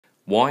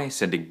Why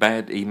sending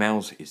bad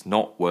emails is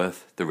not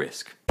worth the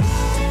risk.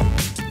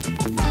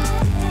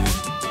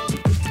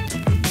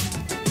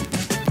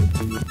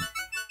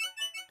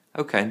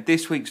 Okay, in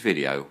this week's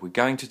video we're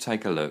going to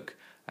take a look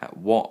at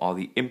what are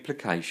the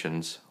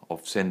implications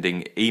of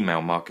sending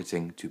email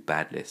marketing to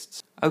bad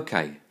lists.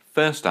 Okay,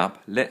 first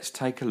up, let's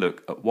take a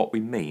look at what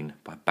we mean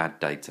by bad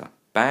data.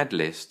 Bad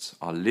lists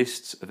are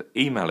lists of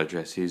email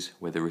addresses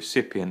where the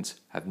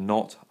recipients have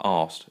not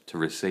asked to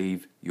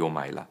receive your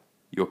mailer.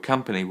 Your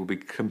company will be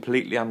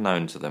completely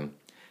unknown to them.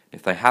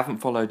 If they haven't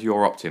followed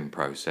your opt-in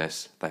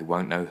process, they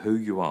won't know who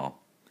you are.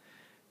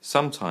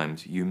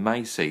 Sometimes you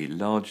may see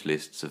large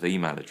lists of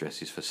email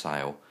addresses for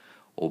sale,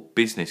 or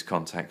business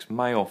contacts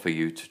may offer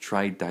you to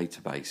trade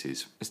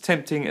databases. As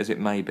tempting as it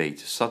may be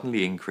to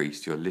suddenly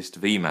increase your list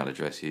of email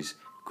addresses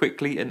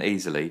quickly and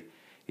easily,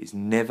 it's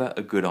never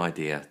a good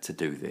idea to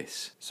do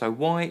this. So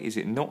why is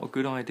it not a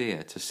good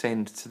idea to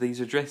send to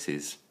these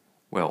addresses?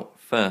 Well,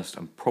 first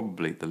and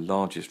probably the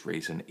largest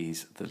reason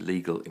is the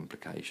legal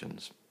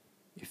implications.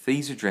 If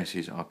these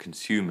addresses are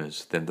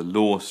consumers, then the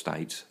law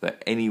states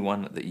that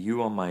anyone that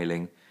you are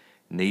mailing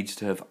needs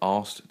to have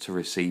asked to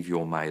receive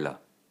your mailer.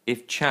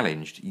 If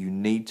challenged, you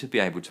need to be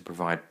able to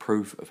provide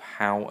proof of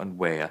how and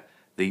where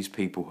these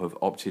people have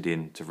opted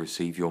in to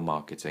receive your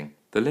marketing.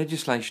 The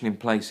legislation in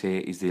place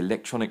here is the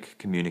Electronic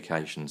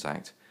Communications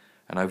Act,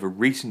 and over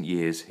recent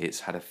years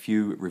it's had a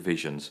few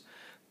revisions,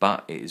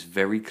 but it is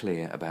very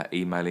clear about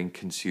emailing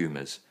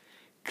consumers,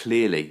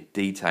 clearly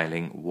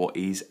detailing what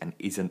is and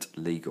isn't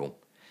legal.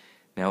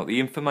 Now, the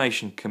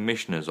Information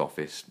Commissioner's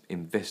Office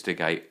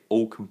investigate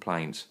all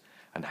complaints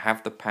and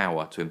have the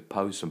power to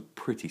impose some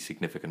pretty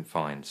significant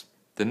fines.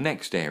 The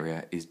next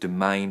area is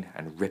domain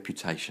and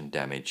reputation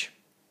damage.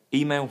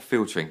 Email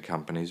filtering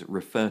companies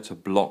refer to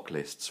block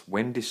lists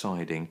when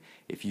deciding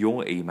if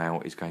your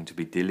email is going to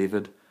be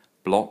delivered,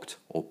 blocked,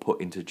 or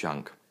put into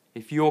junk.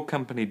 If your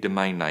company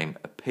domain name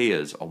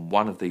appears on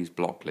one of these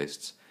block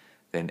lists,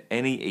 then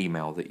any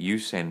email that you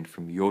send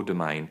from your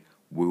domain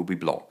will be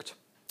blocked.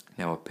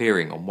 Now,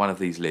 appearing on one of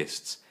these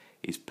lists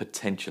is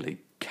potentially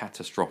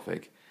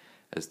catastrophic,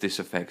 as this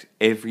affects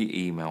every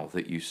email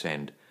that you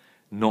send,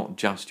 not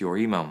just your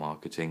email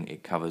marketing.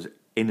 It covers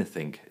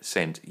anything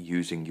sent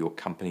using your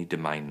company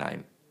domain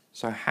name.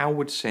 So how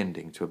would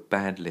sending to a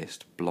bad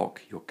list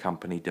block your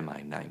company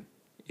domain name?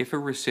 If a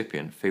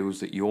recipient feels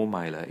that your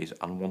mailer is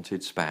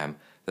unwanted spam,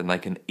 then they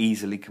can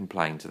easily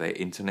complain to their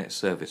internet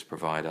service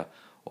provider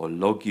or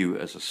log you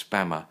as a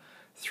spammer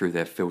through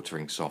their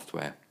filtering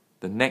software.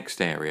 The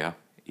next area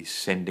is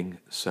sending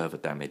server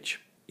damage.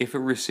 If a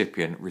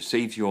recipient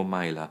receives your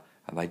mailer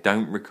and they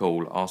don't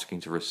recall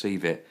asking to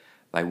receive it,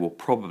 they will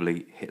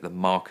probably hit the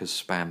mark as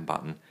spam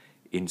button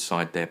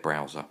inside their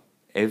browser.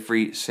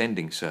 Every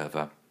sending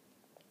server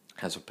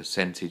has a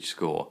percentage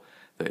score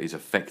that is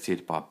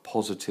affected by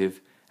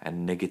positive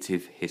and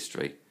negative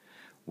history.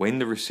 When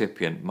the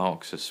recipient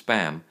marks as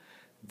spam,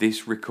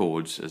 this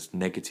records as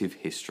negative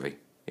history.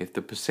 If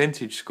the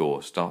percentage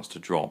score starts to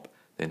drop,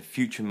 then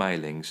future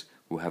mailings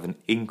will have an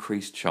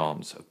increased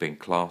chance of being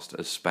classed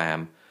as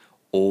spam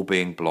or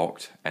being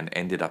blocked and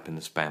ended up in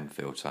the spam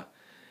filter.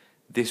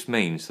 This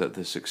means that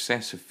the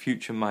success of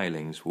future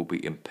mailings will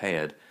be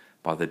impaired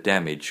by the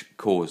damage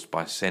caused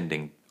by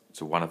sending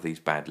to one of these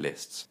bad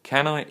lists.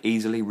 Can I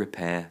easily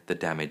repair the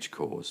damage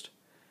caused?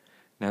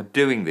 Now,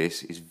 doing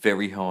this is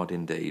very hard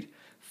indeed.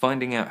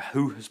 Finding out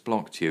who has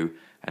blocked you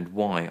and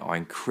why are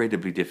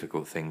incredibly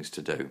difficult things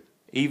to do.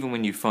 Even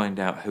when you find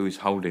out who is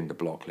holding the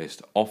block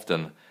list,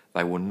 often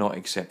they will not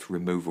accept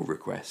removal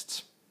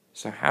requests.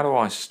 So how do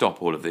I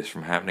stop all of this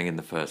from happening in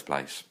the first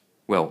place?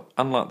 Well,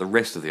 unlike the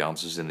rest of the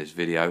answers in this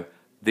video,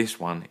 this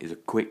one is a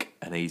quick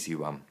and easy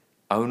one.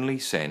 Only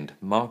send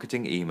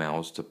marketing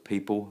emails to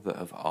people that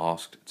have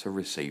asked to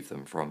receive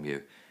them from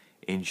you.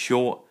 In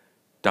short,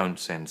 don't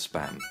send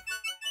spam.